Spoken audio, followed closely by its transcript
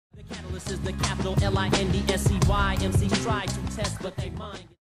This is the capital Lindscy MCs try to test but they mind.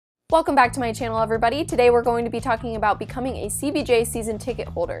 Welcome back to my channel, everybody. Today we're going to be talking about becoming a CBJ season ticket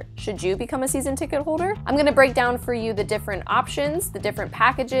holder. Should you become a season ticket holder? I'm going to break down for you the different options, the different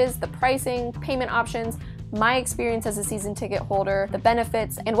packages, the pricing, payment options, my experience as a season ticket holder, the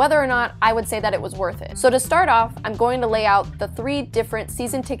benefits, and whether or not I would say that it was worth it. So to start off, I'm going to lay out the 3 different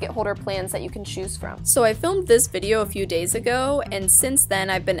season ticket holder plans that you can choose from. So I filmed this video a few days ago, and since then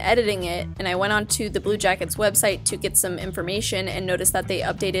I've been editing it, and I went onto the Blue Jackets website to get some information and noticed that they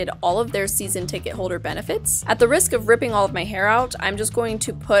updated all of their season ticket holder benefits. At the risk of ripping all of my hair out, I'm just going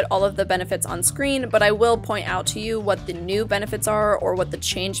to put all of the benefits on screen, but I will point out to you what the new benefits are or what the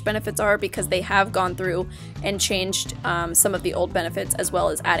changed benefits are, because they have gone through and changed some of the old benefits as well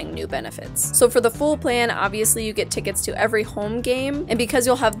as adding new benefits. So for the full plan, obviously you get tickets to every home game, and because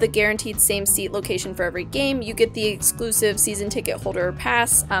you'll have the guaranteed same seat location for every game, you get the exclusive season ticket holder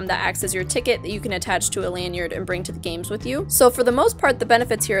pass that acts as your ticket that you can attach to a lanyard and bring to the games with you. So for the most part, the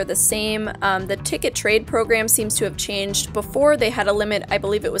benefits here are the same. The ticket trade program seems to have changed. Before, they had a limit, I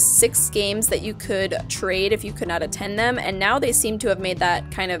believe it was 6 games that you could trade if you could not attend them, and now they seem to have made that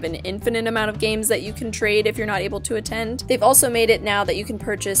kind of an infinite amount of games that you can trade if you're not able to attend. They've also made it now that you can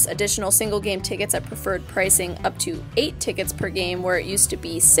purchase additional single game tickets at preferred pricing up to 8 tickets per game, where it used to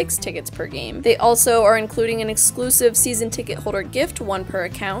be 6 tickets per game. They also are including an exclusive season ticket holder gift, 1 per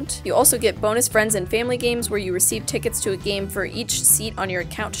account. You also get bonus friends and family games where you receive tickets to a game for each seat on your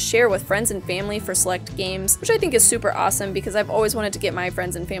account to share with friends and family for select games, which I think is super awesome because I've always wanted to get my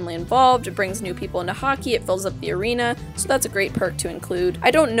friends and family involved. It brings new people into hockey, it fills up the arena, so that's a great perk to include.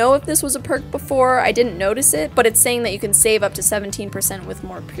 I don't know if this was a perk before, I didn't notice it, but it's saying that you can save up to 17% with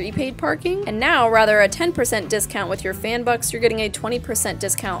more prepaid parking. And now, rather a 10% discount with your fan bucks, you're getting a 20%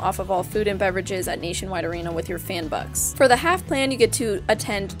 discount off of all food and beverages at Nationwide Arena with your fan bucks. For the half plan, you get to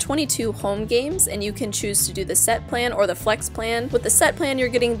attend 22 home games, and you can choose to do the set plan or the flex plan. With the set plan, you're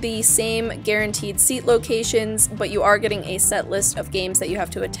getting the same guaranteed seat locations, but you are getting a set list of games that you have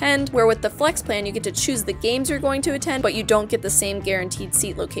to attend, where with the flex plan, you get to choose the games you're going to attend, but you don't get the same guaranteed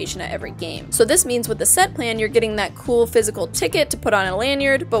seat location at every game. So this means with the set plan, you're getting that cool physical ticket to put on a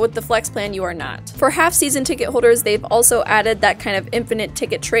lanyard, but with the flex plan you are not. For half season ticket holders, they've also added that kind of infinite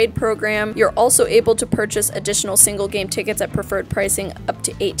ticket trade program. You're also able to purchase additional single game tickets at preferred pricing up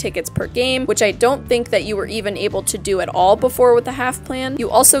to 8 tickets per game, which I don't think that you were even able to do at all before with the half plan. You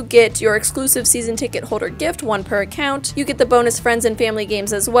also get your exclusive season ticket holder gift, 1 per account. You get the bonus friends and family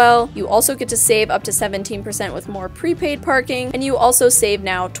games as well. You also get to save up to 17% with more prepaid parking, and you also save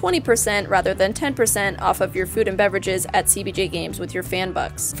now 20% rather than 10% off of your food and beverages at CBJ games with your fan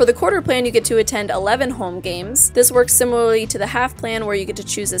bucks. For the quarter plan, you get to attend 11 home games. This works similarly to the half plan, where you get to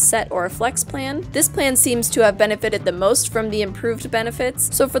choose a set or a flex plan. This plan seems to have benefited the most from the improved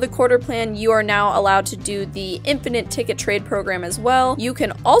benefits. So for the quarter plan, you are now allowed to do the infinite ticket trade program as well. You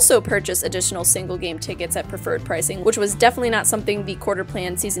can also purchase additional single game tickets at preferred pricing, which was definitely not something the quarter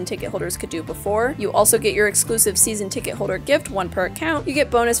plan season ticket holders could do before. You also get your exclusive season ticket holder gift, 1 per account. You get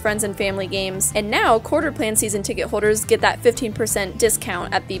bonus friends and family games, and now quarter plan season ticket holders get that 15%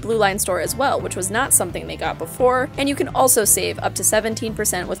 discount at the Blue Line store as well, which was not something they got before, and you can also save up to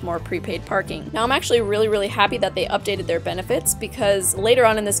 17% with more prepaid parking. Now I'm actually really happy that they updated their benefits, because later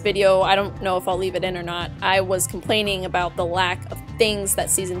on in this video, I don't know if I'll leave it in or not, I was complaining about the lack of things that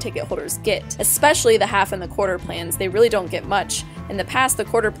season ticket holders get, especially the half and the quarter plans. They really don't get much. In the past, the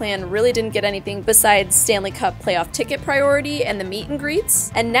quarter plan really didn't get anything besides Stanley Cup playoff ticket priority and the meet and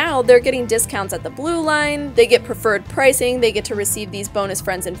greets, and now they're getting discounts at the Blue Line, they get preferred pricing, they get to receive these bonus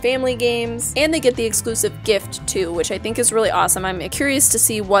friends and family games, and they get the exclusive gift too, which I think is really awesome. I'm curious to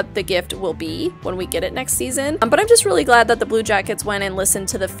see what the gift will be when we get it next season, but I'm just really glad that the Blue Jackets went and listened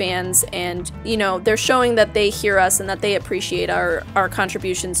to the fans, and you know, they're showing that they hear us and that they appreciate our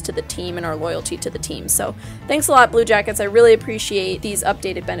contributions to the team and our loyalty to the team. So thanks a lot, Blue Jackets. I really appreciate these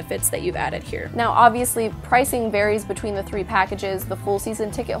updated benefits that you've added here. Now obviously pricing varies between the 3 packages. The full season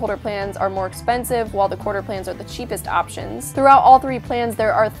ticket holder plans are more expensive, while the quarter plans are the cheapest options. Throughout all 3 plans,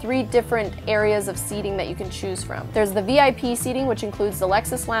 there are 3 different areas of seating that you can choose from. There's the VIP seating, which includes the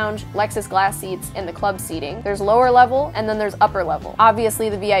Lexus Lounge, Lexus Glass seats, and the club seating. There's lower level, and then there's upper level. Obviously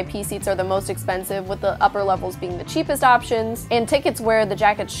the VIP seats are the most expensive, with the upper levels being the cheapest options, and tickets where the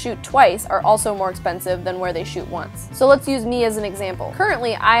jackets shoot twice are also more expensive than where they shoot once. So let's use me as an example.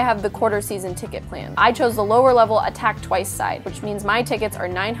 Currently, I have the quarter season ticket plan. I chose the lower level attack twice side, which means my tickets are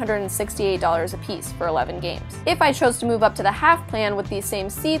 $968 a piece for 11 games. If I chose to move up to the half plan with these same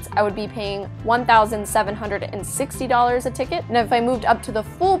seats, I would be paying $1,760 a ticket. And if I moved up to the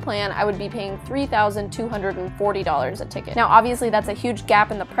full plan, I would be paying $3,240 a ticket. Now, obviously that's a huge gap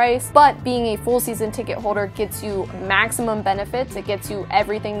in the price, but being a full season ticket holder gets you maximum benefits. It gets you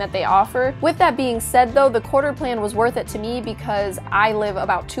everything that they offer. With that being said though, the quarter plan was worth it to me because I live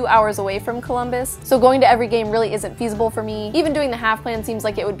about 2 hours away from Columbus, so going to every game really isn't feasible for me. Even doing the half plan seems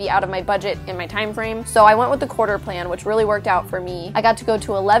like it would be out of my budget and my time frame, so I went with the quarter plan, which really worked out for me. I got to go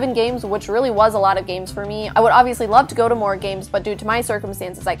to 11 games, which really was a lot of games for me. I would obviously love to go to more games, but due to my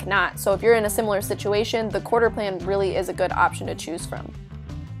circumstances, I cannot. So if you're in a similar situation, the quarter plan really is a good option to choose from.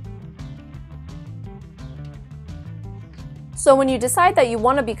 So when you decide that you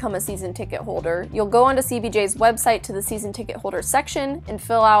want to become a season ticket holder, you'll go onto CBJ's website to the season ticket holder section and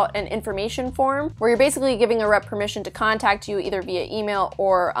fill out an information form where you're basically giving a rep permission to contact you either via email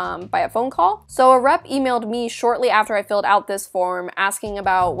or by a phone call. So a rep emailed me shortly after I filled out this form asking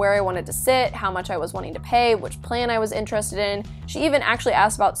about where I wanted to sit, how much I was wanting to pay, which plan I was interested in. She even actually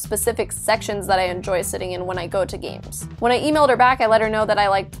asked about specific sections that I enjoy sitting in when I go to games. When I emailed her back, I let her know that I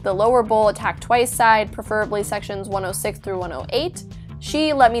liked the lower bowl attack twice side, preferably sections 106 through 108.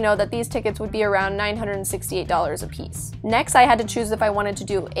 She let me know that these tickets would be around $968 a piece. Next, I had to choose if I wanted to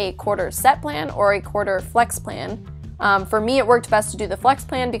do a quarter set plan or a quarter flex plan. For me, it worked best to do the flex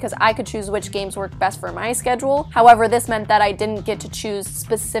plan because I could choose which games worked best for my schedule. However, this meant that I didn't get to choose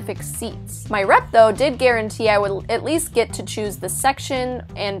specific seats. My rep, though, did guarantee I would at least get to choose the section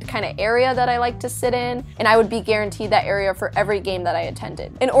and kind of area that I like to sit in, and I would be guaranteed that area for every game that I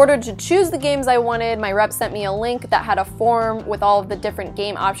attended. In order to choose the games I wanted, my rep sent me a link that had a form with all of the different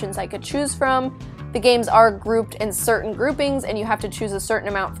game options I could choose from. The games are grouped in certain groupings, and you have to choose a certain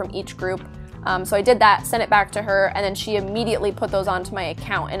amount from each group. So I did that, sent it back to her, and then she immediately put those onto my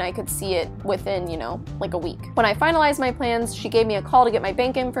account and I could see it within, like a week. When I finalized my plans, she gave me a call to get my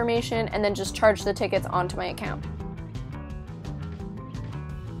bank information and then just charged the tickets onto my account.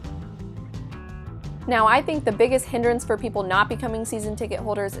 Now, I think the biggest hindrance for people not becoming season ticket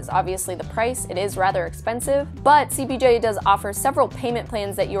holders is obviously the price. It is rather expensive, but CBJ does offer several payment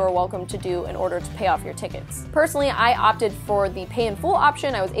plans that you are welcome to do in order to pay off your tickets. Personally, I opted for the pay in full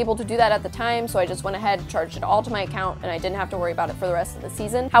option. I was able to do that at the time, so I just went ahead, charged it all to my account, and I didn't have to worry about it for the rest of the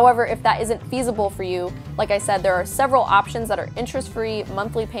season. However, if that isn't feasible for you, like I said, there are several options that are interest-free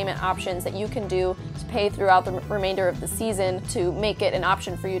monthly payment options that you can do to pay throughout the remainder of the season to make it an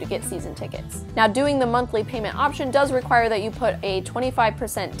option for you to get season tickets. Now, doing the monthly payment option does require that you put a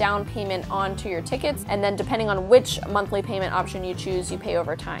 25% down payment onto your tickets, and then depending on which monthly payment option you choose, you pay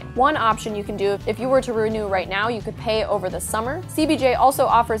over time. One option you can do, if you were to renew right now, you could pay over the summer. CBJ also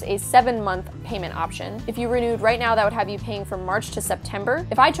offers a 7-month payment option. If you renewed right now, that would have you paying from March to September.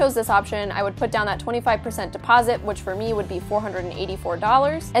 If I chose this option, I would put down that 25% deposit, which for me would be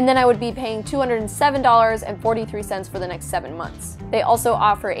 $484, and then I would be paying $207.43 for the next 7 months. They also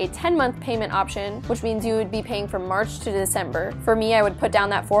offer a 10-month payment option, which means you would be paying from March to December. For me, I would put down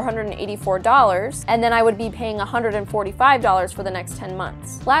that $484, and then I would be paying $145 for the next 10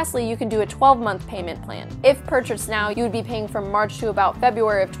 months. Lastly, you can do a 12-month payment plan. If purchased now, you would be paying from March to about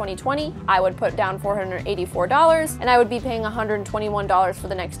February of 2020. I would put down $484, and I would be paying $121 for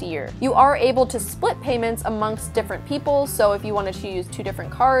the next year. You are able to split payments amongst different people, so if you wanted to use 2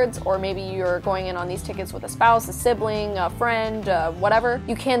 different cards, or maybe you're going in on these tickets with a spouse, a sibling, a friend, whatever,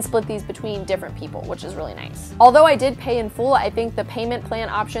 you can split these between different people, which is really nice. Although I did pay in full, I think the payment plan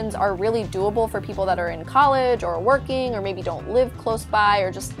options are really doable for people that are in college or working or maybe don't live close by,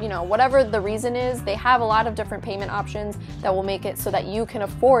 or just, whatever the reason is, they have a lot of different payment options that will make it so that you can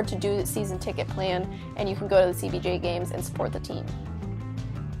afford to do the season ticket plan and you can go to the CBJ games and support the team.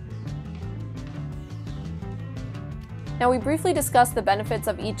 Now, we briefly discussed the benefits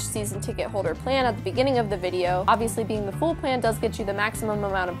of each season ticket holder plan at the beginning of the video. Obviously, being the full plan does get you the maximum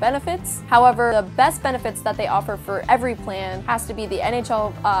amount of benefits. However, the best benefits that they offer for every plan has to be the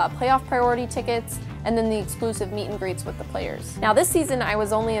NHL playoff priority tickets, and then the exclusive meet and greets with the players. Now, this season I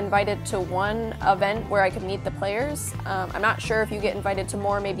was only invited to one event where I could meet the players. I'm not sure if you get invited to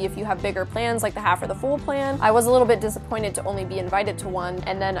more, maybe if you have bigger plans like the half or the full plan. I was a little bit disappointed to only be invited to one,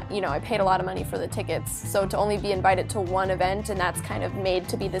 and then, I paid a lot of money for the tickets, so to only be invited to one event and that's kind of made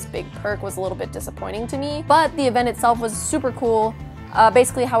to be this big perk was a little bit disappointing to me. But the event itself was super cool.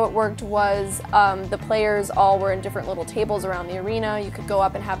 Basically how it worked was the players all were in different little tables around the arena. You could go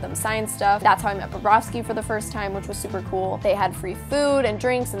up and have them sign stuff. That's how I met Bobrovsky for the first time, which was super cool. They had free food and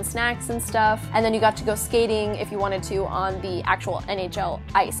drinks and snacks and stuff. And then you got to go skating if you wanted to on the actual NHL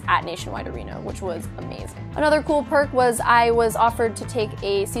ice at Nationwide Arena, which was amazing. Another cool perk was I was offered to take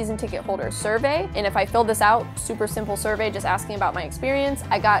a season ticket holder survey. And if I filled this out, super simple survey, just asking about my experience,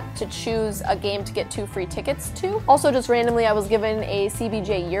 I got to choose a game to get 2 free tickets to. Also, just randomly, I was given a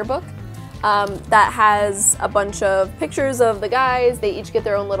CBJ yearbook that has a bunch of pictures of the guys. They each get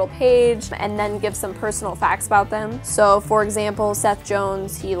their own little page and then give some personal facts about them. So for example, Seth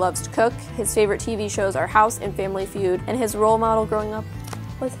Jones, he loves to cook. His favorite TV shows are House and Family Feud, and his role model growing up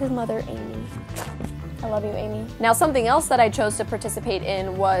was his mother, Amy. I love you, Amy. Now, something else that I chose to participate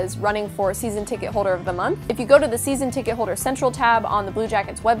in was running for Season Ticket Holder of the Month. If you go to the Season Ticket Holder Central tab on the Blue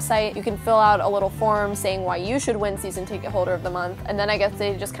Jackets website, you can fill out a little form saying why you should win Season Ticket Holder of the Month, and then I guess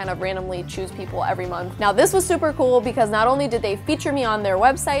they just kind of randomly choose people every month. Now, this was super cool because not only did they feature me on their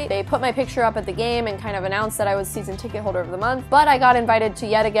website, they put my picture up at the game and kind of announced that I was Season Ticket Holder of the Month, but I got invited to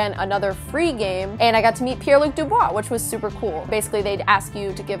yet again another free game, and I got to meet Pierre-Luc Dubois, which was super cool. Basically, they'd ask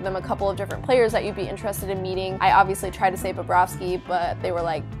you to give them a couple of different players that you'd be interested in meeting. I obviously tried to say Bobrovsky, but they were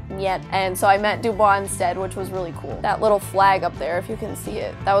like, yet. And so I met Dubois instead, which was really cool. That little flag up there, if you can see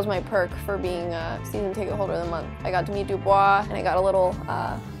it, that was my perk for being a Season Ticket Holder of the Month. I got to meet Dubois, and I got a little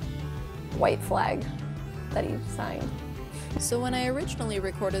white flag that he signed. So when I originally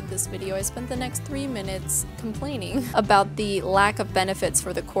recorded this video, I spent the next 3 minutes complaining about the lack of benefits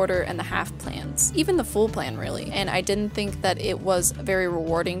for the quarter and the half plans, even the full plan really, and I didn't think that it was very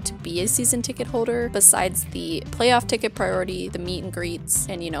rewarding to be a season ticket holder besides the playoff ticket priority, the meet and greets,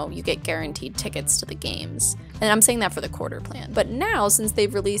 and you know, you get guaranteed tickets to the games. And I'm saying that for the quarter plan. But now, since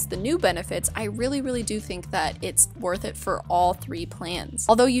they've released the new benefits, I really do think that it's worth it for all 3 plans.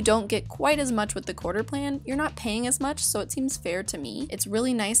 Although you don't get quite as much with the quarter plan, you're not paying as much, so it seems fair to me. It's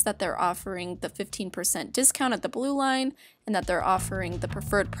really nice that they're offering the 15% discount at the blue line, and that they're offering the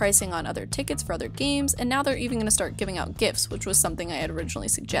preferred pricing on other tickets for other games, and now they're even going to start giving out gifts, which was something I had originally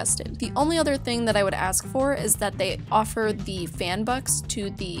suggested. The only other thing that I would ask for is that they offer the fan bucks to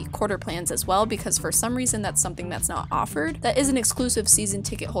the quarter plans as well, because for some reason that's something that's not offered. That is an exclusive season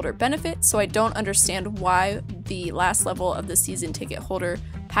ticket holder benefit, so I don't understand why the last level of the season ticket holder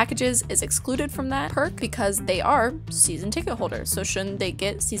packages is excluded from that perk, because they are season ticket holders, so shouldn't they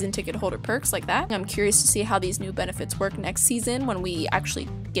get season ticket holder perks like that? I'm curious to see how these new benefits work next season when we actually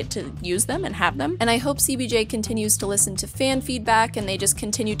get to use them and have them. And I hope CBJ continues to listen to fan feedback and they just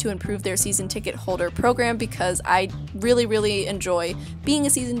continue to improve their season ticket holder program, because I really enjoy being a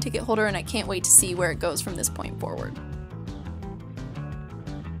season ticket holder and I can't wait to see where it goes from this point forward.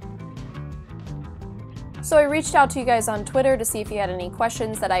 So I reached out to you guys on Twitter to see if you had any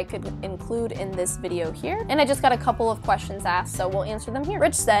questions that I could include in this video here, and I just got a couple of questions asked, so we'll answer them here.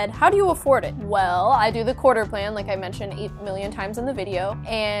 Rich said, how do you afford it? Well, I do the quarter plan, like I mentioned 8 million times in the video,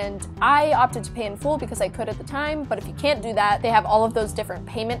 and I opted to pay in full because I could at the time, but if you can't do that, they have all of those different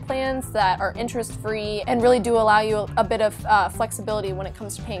payment plans that are interest-free and really do allow you a bit of flexibility when it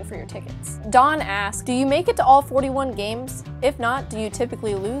comes to paying for your tickets. Dawn asked, do you make it to all 41 games? If not, do you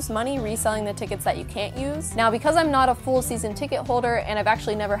typically lose money reselling the tickets that you can't use? Now, because I'm not a full season ticket holder and I've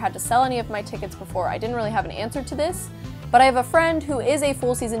actually never had to sell any of my tickets before, I didn't really have an answer to this, but I have a friend who is a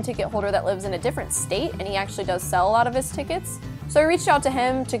full season ticket holder that lives in a different state, and he actually does sell a lot of his tickets. So I reached out to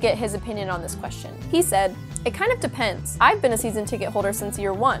him to get his opinion on this question. He said, it kind of depends. I've been a season ticket holder since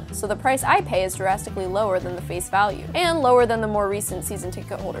year 1, so the price I pay is drastically lower than the face value, and lower than the more recent season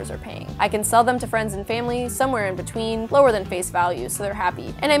ticket holders are paying. I can sell them to friends and family, somewhere in between, lower than face value, so they're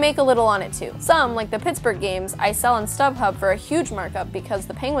happy. And I make a little on it too. Some, like the Pittsburgh games, I sell on StubHub for a huge markup because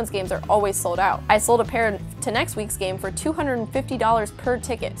the Penguins games are always sold out. I sold a pair to next week's game for $250 per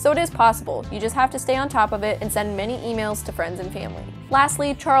ticket, so it is possible. You just have to stay on top of it and send many emails to friends and family.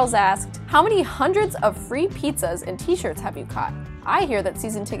 Lastly, Charles asked, how many hundreds of free pizzas and t-shirts have you caught? I hear that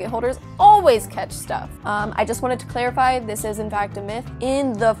season ticket holders always catch stuff. I just wanted to clarify, this is in fact a myth.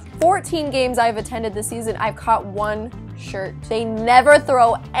 In the 14 games I've attended this season, I've caught 1 shirt. They never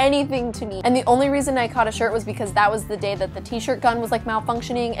throw anything to me. And the only reason I caught a shirt was because that was the day that the t-shirt gun was like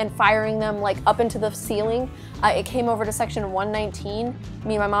malfunctioning and firing them like up into the ceiling. It came over to section 119.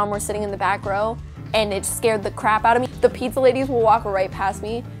 Me and my mom were sitting in the back row, and it scared the crap out of me. The pizza ladies will walk right past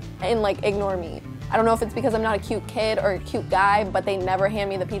me and like ignore me. I don't know if it's because I'm not a cute kid or a cute guy, but they never hand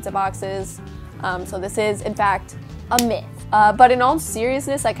me the pizza boxes. So this is, in fact, a myth. But in all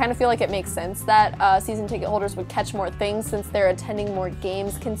seriousness, I kind of feel like it makes sense that season ticket holders would catch more things since they're attending more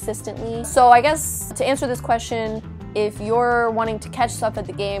games consistently. So I guess to answer this question, if you're wanting to catch stuff at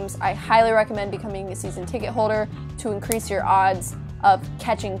the games, I highly recommend becoming a season ticket holder to increase your odds of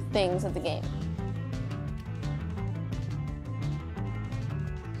catching things at the game.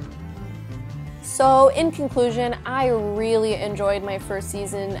 So in conclusion, I really enjoyed my first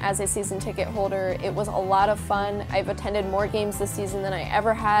season as a season ticket holder. It was a lot of fun. I've attended more games this season than I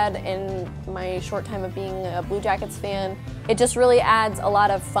ever had in my short time of being a Blue Jackets fan. It just really adds a lot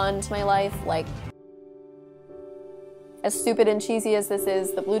of fun to my life. Like, as stupid and cheesy as this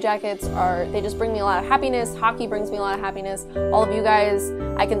is, the Blue Jackets they just bring me a lot of happiness. Hockey brings me a lot of happiness. All of you guys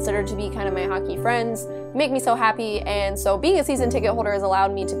I consider to be kind of my hockey friends. You make me so happy, and so being a season ticket holder has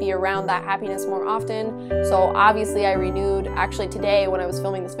allowed me to be around that happiness more often. So obviously I renewed, actually today when I was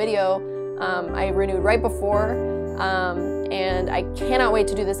filming this video, I renewed right before, and I cannot wait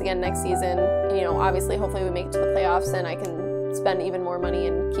to do this again next season. You know, obviously hopefully we make it to the playoffs and I can spend even more money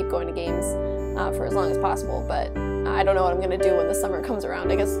and keep going to games for as long as possible, but I don't know what I'm gonna do when the summer comes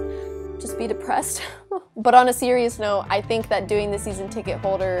around. I guess just be depressed. But on a serious note, I think that doing the season ticket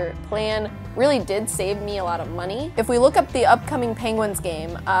holder plan really did save me a lot of money. If we look up the upcoming Penguins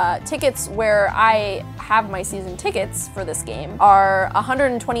game, tickets where I have my season tickets for this game are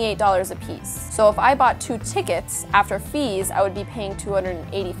 $128 a piece. So if I bought 2 tickets after fees, I would be paying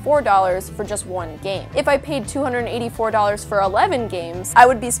 $284 for just 1 game. If I paid $284 for 11 games, I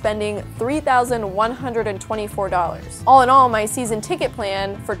would be spending $3,124. All in all, my season ticket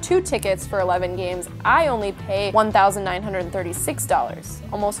plan for 2 tickets for 11 games, I only pay $1,936,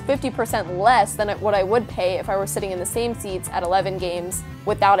 almost 50% less than what I would pay if I were sitting in the same seats at 11 games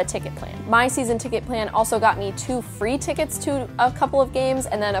without a ticket plan. My season ticket plan also got me 2 free tickets to a couple of games,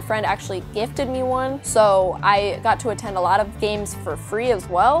 and then a friend actually gifted me one, so I got to attend a lot of games for free as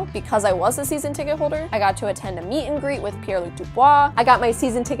well because I was a season ticket holder. I got to attend a meet and greet with Pierre-Luc Dubois. I got my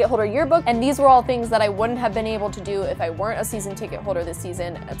season ticket holder yearbook, and these were all things that I wouldn't have been able to do if I weren't a season ticket holder this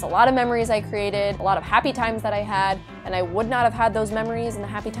season. It's a lot of memories I created, a lot of happy times that I had, and I would not have had those memories and the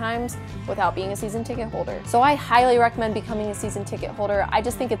happy times without being a season ticket holder. So I highly recommend becoming a season ticket holder. I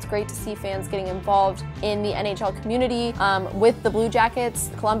just think it's great to see fans getting involved in the NHL community. With the Blue Jackets,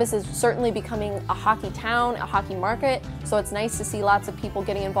 Columbus is certainly becoming a hockey town, a hockey market, so it's nice to see lots of people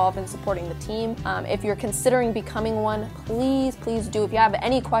getting involved in supporting the team. If you're considering becoming one, please do. If you have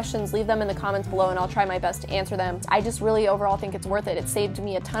any questions, leave them in the comments below and I'll try my best to answer them. I just really overall think it's worth it. It saved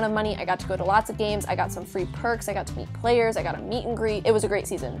me a ton of money. I got to go to lots of games. I got some free perks. I got to meet players. I got a meet and greet. It was a great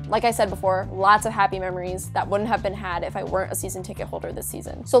season. Like I said before, lots of happy memories that wouldn't have been had if I weren't a season ticket holder this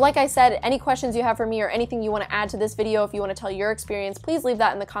season. So like I said, any questions you have for me or anything you want to add to this video, if you want to tell your experience, please leave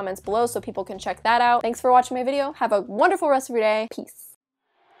that in the comments below so people can check that out. Thanks for watching my video. Have a wonderful rest of your day. Peace.